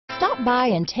Stop by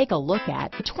and take a look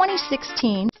at the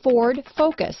 2016 Ford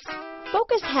Focus.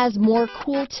 Focus has more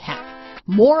cool tech,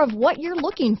 more of what you're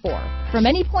looking for. From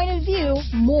any point of view,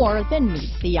 more than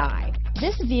meets the eye.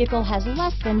 This vehicle has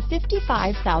less than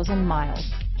 55,000 miles.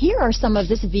 Here are some of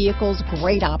this vehicle's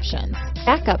great options: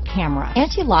 backup camera,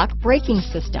 anti-lock braking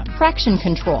system, traction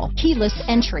control, keyless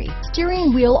entry,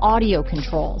 steering wheel audio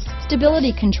controls,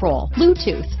 stability control,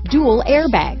 Bluetooth, dual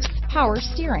airbags, power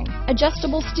steering,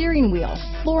 adjustable steering wheel,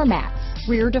 floor mats,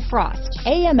 rear defrost,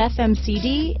 AM/FM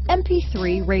CD,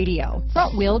 MP3 radio,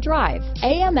 front wheel drive,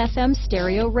 AM/FM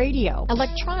stereo radio,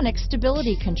 electronic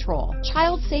stability control,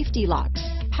 child safety locks,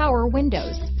 power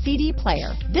windows, CD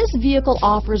player. This vehicle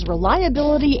offers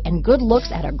reliability and good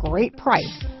looks at a great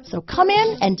price. So come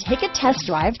in and take a test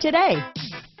drive today.